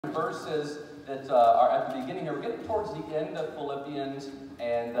verses that are at the beginning here. We're getting towards the end of Philippians,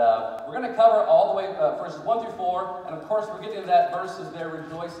 and we're going to cover all the way verses 1 through 4. And of course, we're getting to that verses there,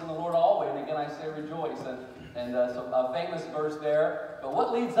 rejoice in the Lord always. And again, I say rejoice. And so a famous verse there. But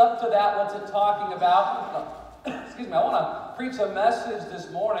what leads up to that? What's it talking about? Excuse me, I want to preach a message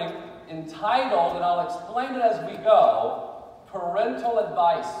this morning entitled, and I'll explain it as we go, Parental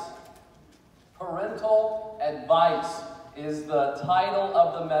Advice. Parental Advice is the title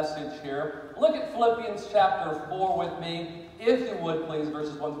of the message here. Look at Philippians chapter 4 with me, if you would please,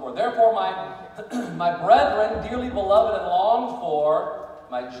 verses 1 to 4. Therefore, my brethren, dearly beloved and longed for,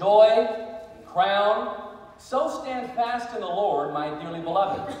 my joy and crown, so stand fast in the Lord, my dearly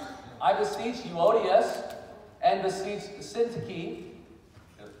beloved. I beseech Euodias and beseech Syntyche.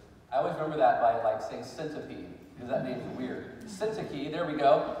 I always remember that by saying centipede, because that name's weird. Syntyche, there we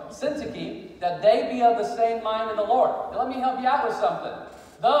go. Syntyche, that they be of the same mind in the Lord. Now let me help you out with something.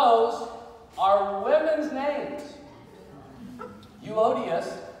 Those are women's names.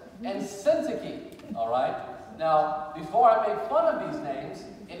 Euodias and Syntyche. All right? Now, before I make fun of these names,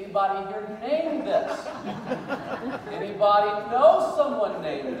 anybody here named this? Anybody know someone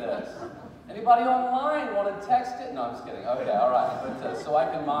named this? Anybody online want to text it? No, I'm just kidding. Okay, all right. But, so I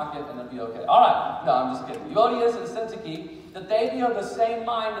can mock it and it'll be okay. All right. No, I'm just kidding. Euodias and Syntyche, that they be of the same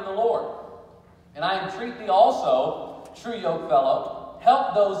mind in the Lord. And I entreat thee also, true yokefellow,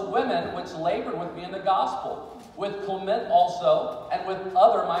 help those women which labored with me in the gospel, with Clement also, and with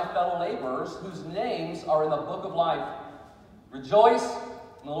other my fellow laborers, whose names are in the book of life. Rejoice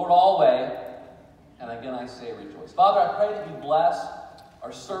in the Lord always. And again I say rejoice. Father, I pray that you bless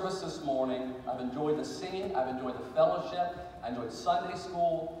our service this morning. I've enjoyed the singing. I've enjoyed the fellowship. I enjoyed Sunday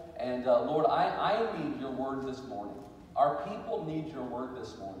school. And Lord, I need your word this morning. Our people need your word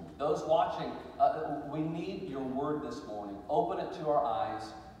this morning. Those watching, we need your word this morning. Open it to our eyes.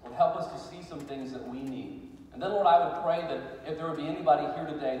 Lord, help us to see some things that we need. And then, Lord, I would pray that if there would be anybody here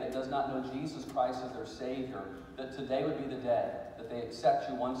today that does not know Jesus Christ as their Savior, that today would be the day that they accept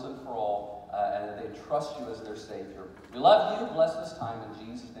you once and for all, and that they trust you as their Savior. We love you. Bless this time. In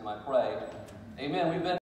Jesus' name I pray. Amen. We've been